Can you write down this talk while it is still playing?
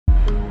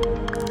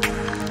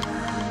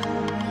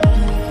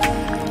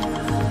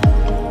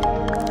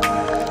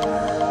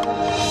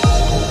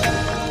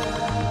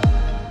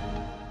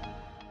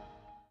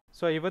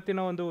So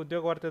ಇವತ್ತಿನ ಒಂದು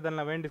ಉದ್ಯೋಗ ವಾರ್ತೆದಲ್ಲಿ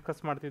ನಾವೇನು ಡಿಸ್ಕಸ್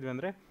ಮಾಡ್ತಿದ್ವಿ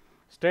ಅಂದರೆ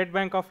state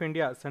bank of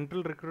India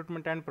central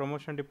recruitment and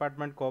promotion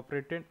department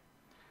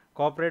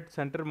cooperate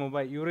centre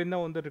Mumbai ಇವರಿಂದ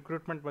ಒಂದು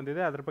ರಿಕ್ರೂಟ್ಮೆಂಟ್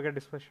ಬಂದಿದೆ, ಅದ್ರ ಬಗ್ಗೆ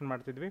ಡಿಸ್ಕಷನ್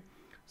ಮಾಡ್ತಿದ್ವಿ.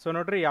 ಸೊ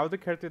ನೋಡ್ರಿ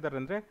ಯಾವುದಕ್ಕೆ ಹೇಳ್ತಿದ್ದಾರೆ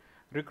ಅಂದರೆ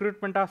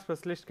recruitment of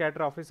specialist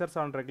cadre officers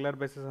on regular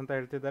basis ಅಂತ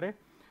ಹೇಳ್ತಿದ್ದಾರೆ.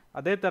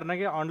 ಅದೇ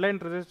ಥರನಾಗಿ online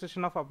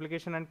registration of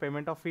application and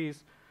payment of fees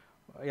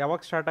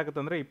ಯಾವಾಗ ಸ್ಟಾರ್ಟ್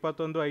ಆಗುತ್ತೆ ಅಂದರೆ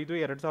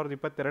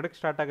 21/5/2022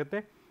 ಸ್ಟಾರ್ಟ್ ಆಗುತ್ತೆ,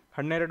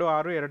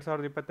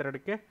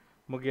 12/6/2022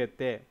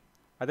 ಮುಗಿಯುತ್ತೆ.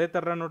 ಅದೇ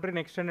ಥರ ನೋಡ್ರಿ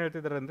ನೆಕ್ಸ್ಟ್ ಏನು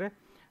ಹೇಳ್ತಿದ್ದಾರೆ ಅಂದರೆ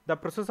the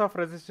process of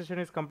registration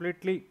is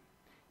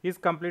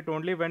complete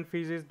only when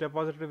fees is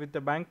deposited with the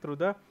bank through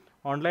the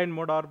online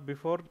mode R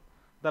before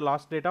the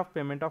last date of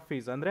payment of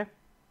fees. ಅಂದರೆ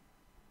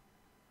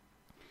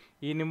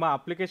ಈ ನಿಮ್ಮ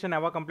ಅಪ್ಲಿಕೇಶನ್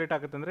ಯಾವಾಗ ಕಂಪ್ಲೀಟ್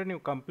ಆಗುತ್ತೆ ಅಂದರೆ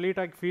ನೀವು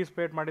ಕಂಪ್ಲೀಟಾಗಿ ಫೀಸ್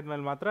ಪೇಡ್ ಮಾಡಿದ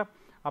ಮೇಲೆ ಮಾತ್ರ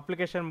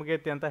ಅಪ್ಲಿಕೇಶನ್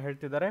ಮುಗಿಯುತ್ತೆ ಅಂತ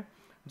ಹೇಳ್ತಿದ್ದಾರೆ.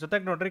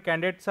 ಜೊತೆಗೆ ನೋಡ್ರಿ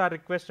candidates R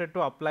requested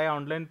to apply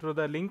online through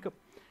the link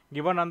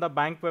given on the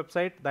bank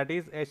website that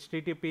is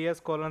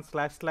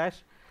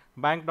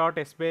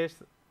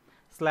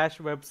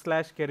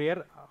https://bank.sbi/web/career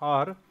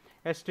or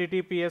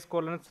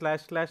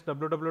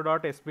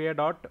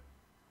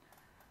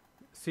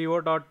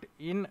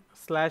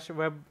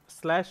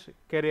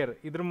https://www.sbi.co.in/web/career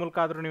ಇದ್ರ ಮೂಲಕ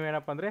ಆದರೂ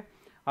ನೀವೇನಪ್ಪ ಅಂದರೆ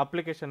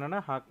ಅಪ್ಲಿಕೇಶನನ್ನು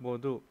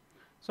ಹಾಕ್ಬೋದು.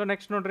 ಸೊ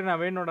ನೆಕ್ಸ್ಟ್ ನೋಡ್ರಿ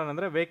ನಾವೇನು ನೋಡೋಣ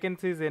ಅಂದರೆ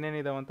ವೇಕೆನ್ಸೀಸ್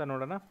ಏನೇನಿದಾವೆ ಅಂತ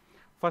ನೋಡೋಣ.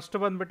 ಫಸ್ಟ್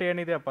ಬಂದುಬಿಟ್ಟು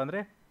ಏನಿದೆಯಪ್ಪ ಅಂದರೆ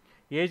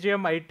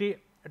AGM IT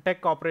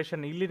ಟೆಕ್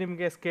ಆಪ್ರೇಷನ್. ಇಲ್ಲಿ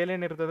ನಿಮಗೆ ಸ್ಕೇಲ್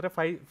ಏನಿರುತ್ತೆ ಅಂದರೆ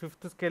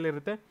 5th ಸ್ಕೇಲ್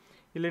ಇರುತ್ತೆ.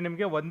 ಇಲ್ಲಿ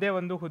ನಿಮಗೆ ಒಂದೇ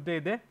ಒಂದು ಹುದ್ದೆ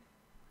ಇದೆ.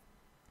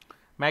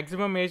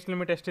 ಮ್ಯಾಕ್ಸಿಮಮ್ ಏಜ್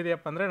ಲಿಮಿಟ್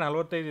ಎಷ್ಟಿದೆಯಪ್ಪ ಅಂದರೆ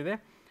 45 ಇದೆ.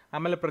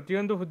 ಆಮೇಲೆ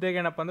ಪ್ರತಿಯೊಂದು ಹುದ್ದೆಗೆ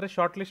ಏನಪ್ಪ ಅಂದರೆ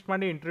ಶಾರ್ಟ್ ಲಿಸ್ಟ್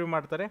ಮಾಡಿ ಇಂಟರ್ವ್ಯೂ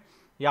ಮಾಡ್ತಾರೆ.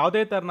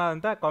 ಯಾವುದೇ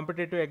ಥರನಾದಂಥ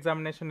ಕಾಂಪಿಟೇಟಿವ್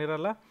ಎಕ್ಸಾಮಿನೇಷನ್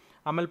ಇರೋಲ್ಲ.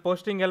 ಆಮೇಲೆ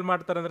ಪೋಸ್ಟಿಂಗ್ ಎಲ್ಲಿ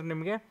ಮಾಡ್ತಾರೆ ಅಂದರೆ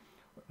ನಿಮಗೆ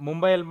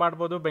ಮುಂಬೈಯಲ್ಲಿ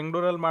ಮಾಡ್ಬೋದು,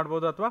 ಬೆಂಗಳೂರಲ್ಲಿ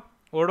ಮಾಡ್ಬೋದು, ಅಥವಾ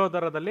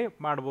ವಡೋದರದಲ್ಲಿ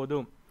ಮಾಡ್ಬೋದು.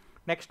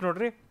 ನೆಕ್ಸ್ಟ್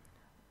ನೋಡ್ರಿ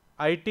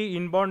IT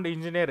ಇನ್ಬೌಂಡ್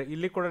ಇಂಜಿನಿಯರ್.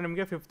 ಇಲ್ಲಿ ಕೂಡ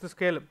ನಿಮಗೆ 5th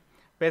ಸ್ಕೇಲ್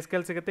ಪೇ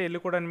ಸ್ಕೇಲ್ ಸಿಗುತ್ತೆ. ಇಲ್ಲಿ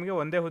ಕೂಡ ನಿಮಗೆ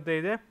ಒಂದೇ ಹುದ್ದೆ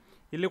ಇದೆ.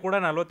 ಇಲ್ಲಿ ಕೂಡ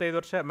 45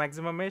 ವರ್ಷ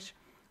ಮ್ಯಾಕ್ಸಿಮಮ್ ಏಜ್.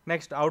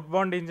 ನೆಕ್ಸ್ಟ್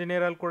ಔಟ್ಬೌಂಡ್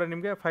ಇಂಜಿನಿಯರಲ್ಲಿ ಕೂಡ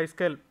ನಿಮಗೆ 5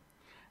 ಸ್ಕೇಲ್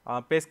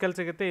ಪೇ ಸ್ಕೇಲ್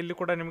ಸಿಗುತ್ತೆ. ಇಲ್ಲಿ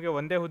ಕೂಡ ನಿಮಗೆ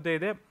ಒಂದೇ ಹುದ್ದೆ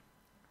ಇದೆ.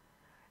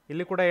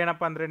 ಇಲ್ಲಿ ಕೂಡ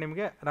ಏನಪ್ಪ ಅಂದರೆ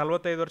ನಿಮಗೆ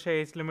 45 ವರ್ಷ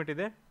ಏಜ್ ಲಿಮಿಟ್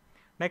ಇದೆ.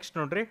 ನೆಕ್ಸ್ಟ್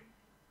ನೋಡ್ರಿ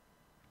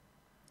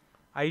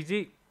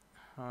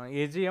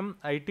AGM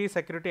IT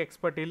ಸೆಕ್ಯೂರಿಟಿ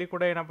ಎಕ್ಸ್ಪರ್ಟ್. ಇಲ್ಲಿ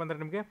ಕೂಡ ಏನಪ್ಪ ಅಂದರೆ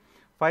ನಿಮಗೆ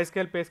 5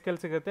 ಸ್ಕೇಲ್ ಪೇ ಸ್ಕೇಲ್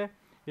ಸಿಗುತ್ತೆ.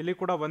 ಇಲ್ಲಿ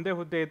ಕೂಡ ಒಂದೇ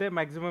ಹುದ್ದೆ ಇದೆ.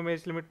 ಮ್ಯಾಕ್ಸಿಮಮ್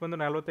ಏಜ್ ಲಿಮಿಟ್ ಬಂದು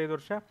 45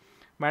 ವರ್ಷ.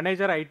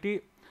 Manager IT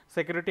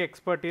security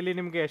expert. ಇಲ್ಲಿ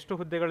ನಿಮಗೆ ಎಷ್ಟು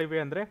ಹುದ್ದೆಗಳಿವೆ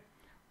ಅಂದರೆ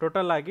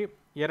ಟೋಟಲ್ ಆಗಿ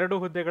 2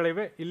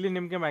 ಹುದ್ದೆಗಳಿವೆ. ಇಲ್ಲಿ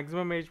ನಿಮಗೆ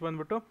ಮ್ಯಾಕ್ಸಿಮಮ್ ಏಜ್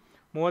ಬಂದುಬಿಟ್ಟು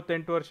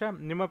 38 ವರ್ಷ.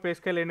 ನಿಮ್ಮ ಪೇ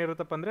ಸ್ಕೇಲ್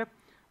ಏನಿರುತ್ತಪ್ಪ ಅಂದರೆ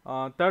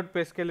 3rd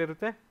ಪೇ ಸ್ಕೇಲ್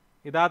ಇರುತ್ತೆ.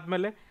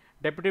 ಇದಾದಮೇಲೆ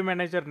ಡೆಪ್ಯೂಟಿ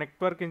ಮ್ಯಾನೇಜರ್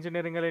ನೆಟ್ವರ್ಕ್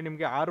ಇಂಜಿನಿಯರಿಂಗಲ್ಲಿ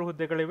ನಿಮಗೆ 6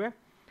 ಹುದ್ದೆಗಳಿವೆ.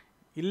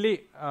 ಇಲ್ಲಿ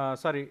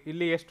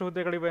ಎಷ್ಟು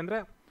ಹುದ್ದೆಗಳಿವೆ ಅಂದರೆ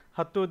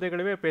 10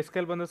 ಹುದ್ದೆಗಳಿವೆ. ಪೇ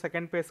ಸ್ಕೇಲ್ ಬಂದು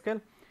 2nd ಪೇ ಸ್ಕೇಲ್.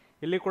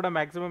 ಇಲ್ಲಿ ಕೂಡ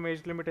ಮ್ಯಾಕ್ಸಿಮಮ್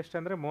ಏಜ್ ಲಿಮಿಟ್ ಎಷ್ಟು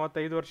ಅಂದರೆ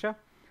 35 ವರ್ಷ.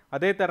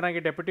 ಅದೇ ಥರನಾಗಿ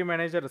deputy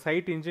manager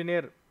site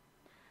engineer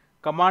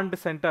command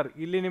centre.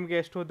 ಇಲ್ಲಿ ನಿಮಗೆ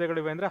ಎಷ್ಟು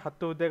ಹುದ್ದೆಗಳಿವೆ ಅಂದರೆ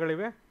 10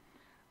 ಹುದ್ದೆಗಳಿವೆ.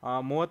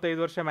 35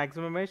 ವರ್ಷ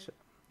ಮ್ಯಾಕ್ಸಿಮಮ್ ಏಜ್.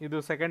 ಇದು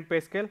 2nd pay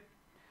scale.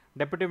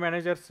 Deputy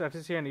manager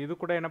statistician ಇದು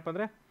ಕೂಡ ಏನಪ್ಪ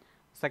ಅಂದರೆ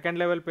 2nd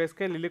ಲೆವೆಲ್ ಪೇ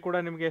ಸ್ಕೇಲ್. ಇಲ್ಲಿ ಕೂಡ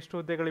ನಿಮಗೆ ಎಷ್ಟು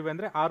ಹುದ್ದೆಗಳಿವೆ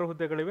ಅಂದರೆ 6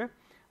 ಹುದ್ದೆಗಳಿವೆ.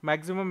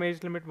 ಮ್ಯಾಕ್ಸಿಮಮ್ ಏಜ್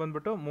ಲಿಮಿಟ್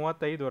ಬಂದುಬಿಟ್ಟು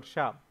 35 ವರ್ಷ.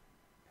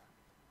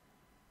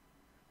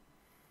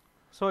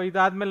 ಸೊ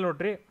ಇದಾದಮೇಲೆ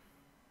ನೋಡ್ರಿ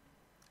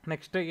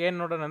ನೆಕ್ಸ್ಟ್ ಏನು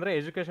ನೋಡೋಣ ಅಂದರೆ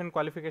ಎಜುಕೇಷನ್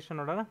ಕ್ವಾಲಿಫಿಕೇಷನ್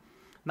ನೋಡೋಣ.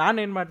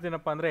 ನಾನೇನು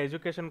ಮಾಡ್ತೀನಪ್ಪ ಅಂದರೆ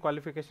ಎಜುಕೇಷನ್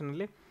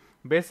ಕ್ವಾಲಿಫಿಕೇಷನಲ್ಲಿ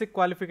ಬೇಸಿಕ್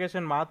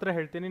ಕ್ವಾಲಿಫಿಕೇಷನ್ ಮಾತ್ರ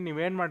ಹೇಳ್ತೀನಿ.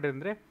 ನೀವೇನು ಮಾಡಿರಿ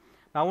ಅಂದರೆ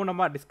ನಾವು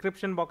ನಮ್ಮ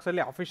ಡಿಸ್ಕ್ರಿಪ್ಷನ್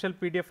ಬಾಕ್ಸಲ್ಲಿ ಅಫಿಷಿಯಲ್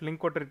PDF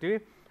ಲಿಂಕ್ ಕೊಟ್ಟಿರ್ತೀವಿ.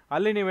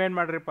 ಅಲ್ಲಿ ನೀವೇನು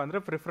ಮಾಡಿರಿಪ್ಪ ಅಂದರೆ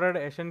ಪ್ರಿಫರ್ಡ್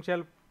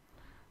ಎಸೆನ್ಷಿಯಲ್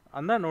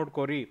ಅನ್ನ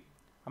ನೋಡ್ಕೋರಿ.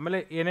 ಆಮೇಲೆ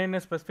ಏನೇನು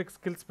ಸ್ಪೆಸಿಫಿಕ್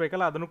ಸ್ಕಿಲ್ಸ್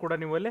ಬೇಕಲ್ಲ ಅದನ್ನು ಕೂಡ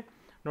ನೀವು ಅಲ್ಲಿ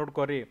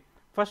ನೋಡ್ಕೋರಿ.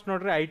 ಫಸ್ಟ್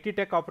ನೋಡ್ರಿ IT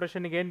ಟೆಕ್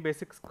ಆಪ್ರೇಷನ್ಗೆ ಏನು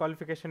ಬೇಸಿಕ್ಸ್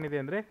ಕ್ವಾಲಿಫಿಕೇಷನ್ ಇದೆ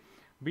ಅಂದರೆ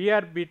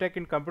BTech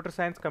in computer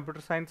science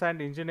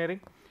and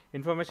engineering,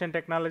 information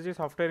technology,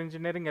 software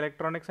engineering,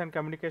 electronics and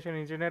communication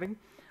engineering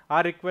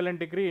or equivalent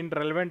degree in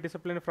relevant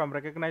discipline from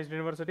recognized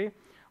university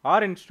or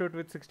institute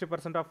with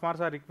 60% of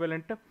marks are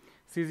equivalent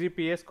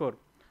CGPA score.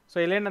 So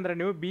ಇಲ್ಲೇನಂದರೆ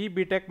ನೀವು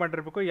BTech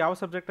ಮಾಡಿರಬೇಕು. ಯಾವ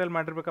ಸಬ್ಜೆಕ್ಟಲ್ಲಿ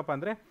ಮಾಡಿರ್ಬೇಕಪ್ಪ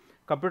ಅಂದರೆ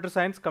computer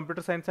science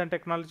and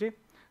technology,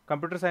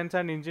 computer science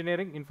and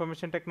engineering,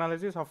 information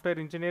technology, software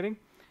engineering,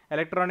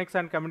 electronics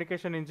and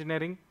communication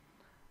engineering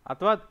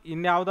ಅಥವಾ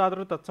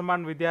ಇನ್ಯಾವುದಾದ್ರೂ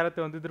ತತ್ಸಮಾನ ವಿದ್ಯಾರ್ಥಿ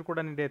ಹೊಂದಿದ್ರು ಕೂಡ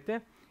ನಡೆಯುತ್ತೆ.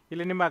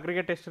 ಇಲ್ಲಿ ನಿಮ್ಮ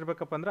ಅಗ್ರಿಗೇಟ್ ಎಷ್ಟು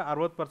ಇರಬೇಕಪ್ಪ ಅಂದರೆ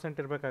 60%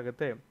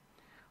 ಇರಬೇಕಾಗುತ್ತೆ.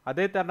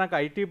 ಅದೇ ಥರನಾಗಿ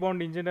IT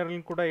ಬೌಂಡ್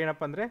ಇಂಜಿನಿಯರಿಂಗ್ ಕೂಡ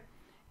ಏನಪ್ಪ ಅಂದರೆ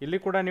ಇಲ್ಲಿ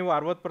ಕೂಡ ನೀವು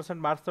 60%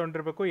 ಮಾರ್ಕ್ಸ್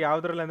ತೊಗೊಂಡಿರಬೇಕು.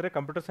 ಯಾವುದರಲ್ಲಿ ಅಂದರೆ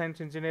computer science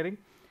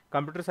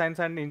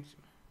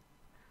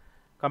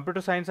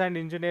and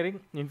engineering,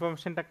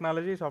 information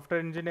technology,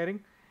 software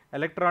engineering,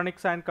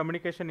 electronics and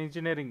communication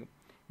engineering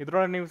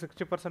ಇದರೊಳಗೆ ನೀವು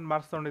 60%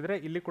 ಮಾರ್ಕ್ಸ್ ತೊಗೊಂಡಿದ್ರೆ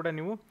ಇಲ್ಲಿ ಕೂಡ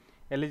ನೀವು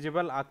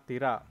ಎಲಿಜಿಬಲ್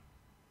ಆಗ್ತೀರಾ.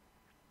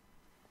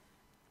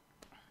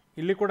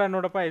 ಇಲ್ಲಿ ಕೂಡ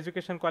ನೋಡಪ್ಪ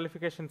ಎಜುಕೇಷನ್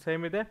ಕ್ವಾಲಿಫಿಕೇಷನ್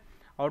ಸೇಮ್ ಇದೆ.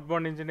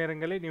 ಔಟ್ಬೌಂಡ್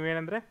ಇಂಜಿನಿಯರಿಂಗಲ್ಲಿ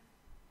ನೀವೇನೆಂದರೆ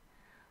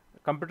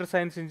ಕಂಪ್ಯೂಟರ್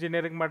ಸೈನ್ಸ್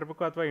ಇಂಜಿನಿಯರಿಂಗ್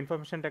ಮಾಡಬೇಕು ಅಥವಾ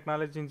ಇನ್ಫಾರ್ಮೇಷನ್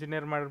ಟೆಕ್ನಾಲಜಿ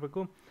ಇಂಜಿನಿಯರ್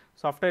ಮಾಡಿರಬೇಕು,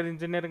 ಸಾಫ್ಟ್ವೇರ್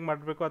ಇಂಜಿನಿಯರಿಂಗ್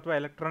ಮಾಡಬೇಕು ಅಥವಾ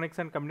ಎಲೆಕ್ಟ್ರಾನಿಕ್ಸ್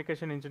ಆ್ಯಂಡ್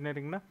ಕಮ್ಯುನಿಕೇಷನ್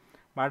ಇಂಜಿನಿಯರಿಂಗ್ನ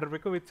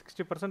ಮಾಡಿರಬೇಕು ವಿತ್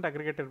 60%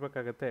 ಅಗ್ರಿಗೇಟ್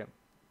ಇರಬೇಕಾಗುತ್ತೆ.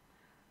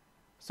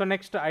 ಸೊ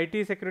ನೆಕ್ಸ್ಟ್ IT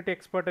ಸೆಕ್ಯೂರಿಟಿ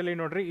ಎಕ್ಸ್ಪರ್ಟಲ್ಲಿ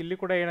ನೋಡಿರಿ ಇಲ್ಲಿ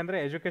ಕೂಡ ಏನಂದರೆ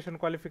ಎಜುಕೇಷನ್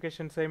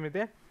ಕ್ವಾಲಿಫಿಕೇಷನ್ ಸೇಮ್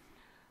ಇದೆ.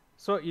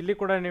 ಸೊ ಇಲ್ಲಿ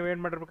ಕೂಡ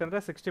ನೀವೇನು ಮಾಡಿರ್ಬೇಕಂದ್ರೆ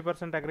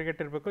 60%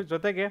 ಅಗ್ರಿಗೇಟ್ ಇರಬೇಕು.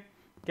 ಜೊತೆಗೆ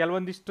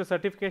ಕೆಲವೊಂದಿಷ್ಟು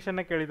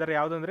ಸರ್ಟಿಫಿಕೇಷನ್ನ ಕೇಳಿದ್ದಾರೆ.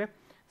 ಯಾವುದಂದರೆ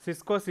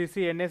Cisco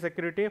CCNA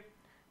security,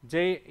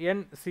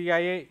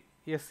 JNCIA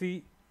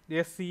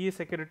SCE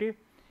security,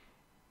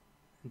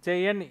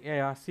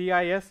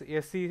 JNCIS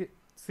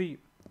SCC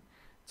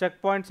check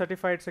point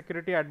certified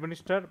security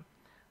administer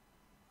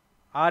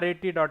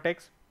RAT.X,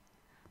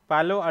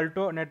 Palo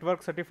Alto Network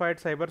Certified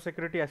Cyber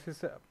Security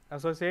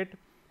Associate,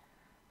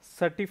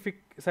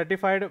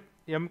 Certified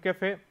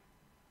McAfee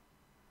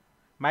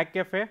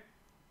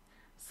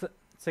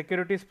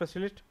Security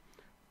Specialist,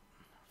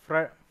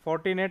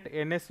 Fortinet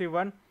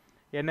NSE1,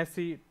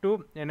 NSE2,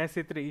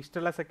 NSE3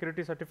 ಇಷ್ಟೆಲ್ಲ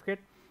security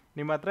certificate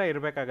ನಿಮ್ಮ ಹತ್ರ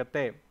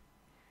ಇರಬೇಕಾಗತ್ತೆ.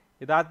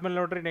 ಇದಾದ್ಮೇಲೆ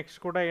ನೋಡ್ರಿ next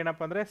ಕೂಡ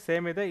ಏನಪ್ಪ ಅಂದರೆ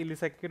same ಇದೆ.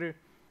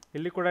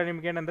 ಇಲ್ಲಿ ಕೂಡ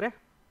ನಿಮ್ಗೇನಂದರೆ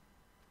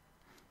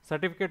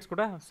ಸರ್ಟಿಫಿಕೇಟ್ಸ್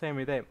ಕೂಡ ಸೇಮ್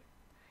ಇದೆ.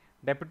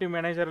 ಡೆಪ್ಯೂಟಿ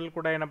ಮ್ಯಾನೇಜರಲ್ಲಿ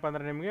ಕೂಡ ಏನಪ್ಪ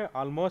ಅಂದರೆ ನಿಮಗೆ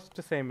ಆಲ್ಮೋಸ್ಟ್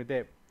ಸೇಮ್ ಇದೆ.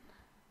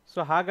 ಸೊ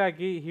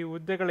ಹಾಗಾಗಿ ಈ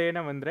ಹುದ್ದೆಗಳು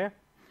ಏನವಂದರೆ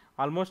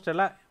ಆಲ್ಮೋಸ್ಟ್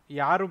ಎಲ್ಲ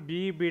ಯಾರು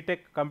ಬಿ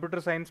ಟೆಕ್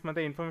ಕಂಪ್ಯೂಟರ್ ಸೈನ್ಸ್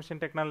ಮತ್ತು information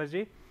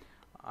technology,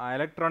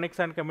 electronics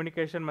and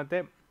communication ಮತ್ತು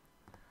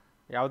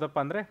ಯಾವುದಪ್ಪ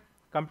ಅಂದರೆ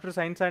ಕಂಪ್ಯೂಟರ್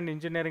ಸೈನ್ಸ್ ಆ್ಯಂಡ್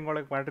ಇಂಜಿನಿಯರಿಂಗ್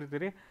ಒಳಗೆ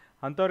ಮಾಡಿರ್ತೀರಿ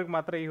ಅಂಥವ್ರಿಗೆ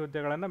ಮಾತ್ರ ಈ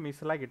ಹುದ್ದೆಗಳನ್ನು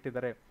ಮೀಸಲಾಗಿ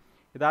ಇಟ್ಟಿದ್ದಾರೆ.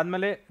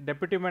 ಇದಾದಮೇಲೆ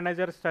ಡೆಪ್ಯೂಟಿ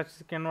ಮ್ಯಾನೇಜರ್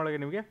ಸ್ಟ್ಯಾಟಿಸ್ಟಿಕ್ಸ್ ಏನೊಳಗೆ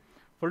ನಿಮಗೆ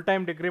ಫುಲ್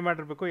ಟೈಮ್ ಡಿಗ್ರಿ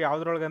ಮಾಡಿರಬೇಕು.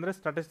 ಯಾವುದ್ರೊಳಗೆ ಅಂದರೆ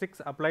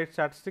statistics, applied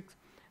statistics,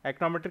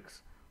 econometrics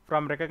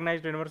from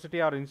recognised university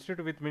or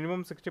institute with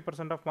minimum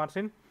 60% of marks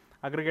in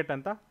aggregate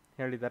ಅಂತ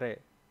ಹೇಳಿದ್ದಾರೆ.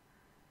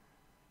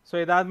 ಸೊ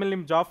ಇದಾದಮೇಲೆ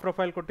ನಿಮ್ಮ ಜಾಬ್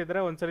ಪ್ರೊಫೈಲ್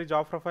ಕೊಟ್ಟಿದ್ದಾರೆ, ಒಂದ್ಸರಿ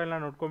ಜಾಬ್ ಪ್ರೊಫೈಲ್ನ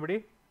ನೋಡ್ಕೊಂಬಿಡಿ.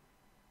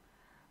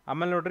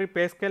 ಆಮೇಲೆ ನೋಡ್ರಿ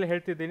ಪೇ ಸ್ಕೇಲ್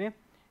ಹೇಳ್ತಿದ್ದೀನಿ.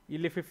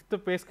 ಇಲ್ಲಿ 5th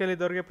ಪೇ ಸ್ಕೇಲ್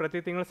ಇದ್ದವ್ರಿಗೆ ಪ್ರತಿ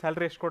ತಿಂಗಳು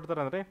ಸ್ಯಾಲ್ರಿ ಎಷ್ಟು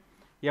ಕೊಡ್ತಾರೆ ಅಂದರೆ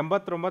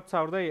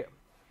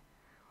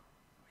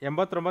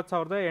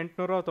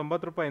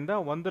 89,890 ರೂಪಾಯಿಂದ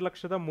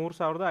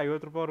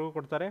 1,03,050 ರೂಪಾಯಿವರೆಗೂ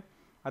ಕೊಡ್ತಾರೆ.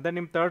 ಅದೇ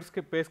ನಿಮ್ಮ ಥರ್ಡ್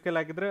ಪೇ ಸ್ಕೇಲ್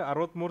ಆಗಿದ್ದರೆ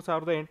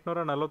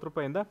 63,840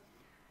 ರೂಪಾಯಿಂದ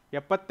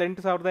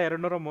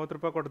 78,230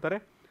 ರೂಪಾಯಿ ಕೊಡ್ತಾರೆ.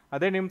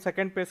 ಅದೇ ನಿಮ್ಮ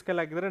ಸೆಕೆಂಡ್ ಪೇ ಸ್ಕೇಲ್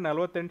ಆಗಿದ್ದರೆ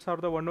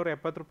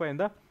 48,170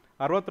 ರೂಪಾಯಿಂದ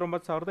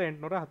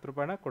 69,810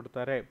 ರೂಪಾಯಿನ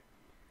ಕೊಡ್ತಾರೆ.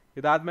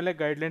 ಇದಾದಮೇಲೆ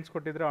ಗೈಡ್ಲೈನ್ಸ್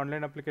ಕೊಟ್ಟಿದ್ರೆ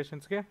ಆನ್ಲೈನ್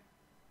ಅಪ್ಲಿಕೇಶನ್ಸ್ಗೆ.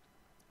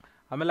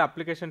 ಆಮೇಲೆ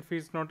ಅಪ್ಲಿಕೇಶನ್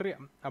ಫೀಸ್ ನೋಡ್ರಿ,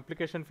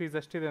 ಅಪ್ಲಿಕೇಶನ್ ಫೀಸ್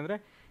ಎಷ್ಟಿದೆ ಅಂದರೆ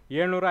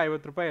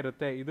 750 ರೂಪಾಯಿ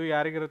ಇರುತ್ತೆ. ಇದು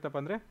ಯಾರಿಗಿರುತ್ತಪ್ಪ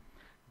ಅಂದರೆ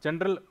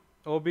general,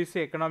 OBC,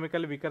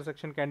 economical weaker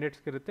section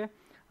ಕ್ಯಾಂಡಿಡೇಟ್ಸ್ಗೆ ಇರುತ್ತೆ.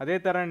 ಅದೇ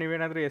ಥರ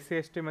ನೀವೇನಾದರೂ SC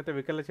ST ಮತ್ತು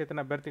ವಿಕಲಚೇತನ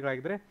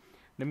ಅಭ್ಯರ್ಥಿಗಳಾಗಿದ್ದರೆ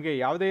ನಿಮಗೆ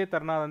ಯಾವುದೇ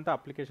ಥರನಾದಂಥ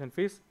ಅಪ್ಲಿಕೇಶನ್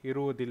ಫೀಸ್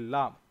ಇರುವುದಿಲ್ಲ.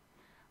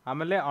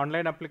 ಆಮೇಲೆ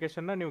ಆನ್ಲೈನ್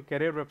ಅಪ್ಲಿಕೇಶನ್ನ ನೀವು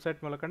ಕೆರಿಯರ್ ವೆಬ್ಸೈಟ್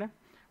ಮೂಲಕನೇ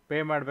ಪೇ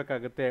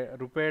ಮಾಡಬೇಕಾಗುತ್ತೆ.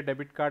 RuPay,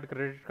 debit card,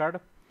 credit card,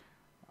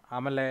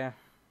 ಆಮೇಲೆ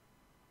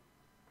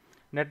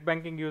ನೆಟ್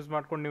ಬ್ಯಾಂಕಿಂಗ್ ಯೂಸ್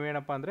ಮಾಡ್ಕೊಂಡು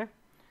ನೀವೇನಪ್ಪ ಅಂದರೆ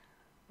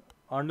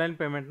ಆನ್ಲೈನ್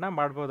ಪೇಮೆಂಟ್ನ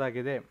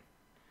ಮಾಡ್ಬೋದಾಗಿದೆ.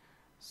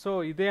 ಸೊ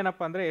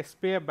ಇದೇನಪ್ಪ ಅಂದರೆ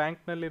SBI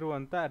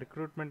ಬ್ಯಾಂಕ್ನಲ್ಲಿರುವಂಥ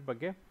ರಿಕ್ರೂಟ್ಮೆಂಟ್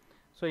ಬಗ್ಗೆ.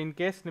 ಸೊ ಇನ್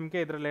ಕೇಸ್ ನಿಮಗೆ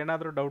ಇದರಲ್ಲಿ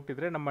ಏನಾದರೂ ಡೌಟ್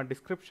ಇದ್ದರೆ ನಮ್ಮ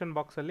ಡಿಸ್ಕ್ರಿಪ್ಷನ್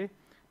ಬಾಕ್ಸಲ್ಲಿ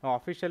ನಾವು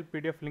ಅಫಿಷಿಯಲ್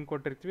PDF ಲಿಂಕ್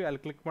ಕೊಟ್ಟಿರ್ತೀವಿ.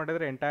 ಅಲ್ಲಿ ಕ್ಲಿಕ್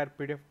ಮಾಡಿದರೆ ಎಂಟೈರ್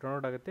PDF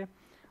ಡೌನ್ಲೋಡ್ ಆಗುತ್ತೆ.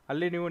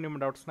 ಅಲ್ಲಿ ನೀವು ನಿಮ್ಮ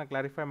ಡೌಟ್ಸ್ನ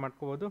ಕ್ಲಾರಿಫೈ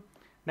ಮಾಡ್ಕೋಬೋದು.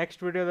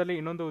 ನೆಕ್ಸ್ಟ್ ವೀಡಿಯೋದಲ್ಲಿ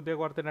ಇನ್ನೊಂದು ಉದ್ಯೋಗ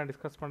ವಾರ್ತೆನ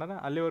ಡಿಸ್ಕಸ್ ಮಾಡೋಣ.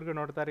 ಅಲ್ಲಿವರೆಗೂ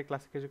ನೋಡ್ತಾ ಇರಿ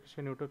classic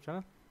education YouTube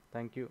channel.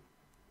 Thank you.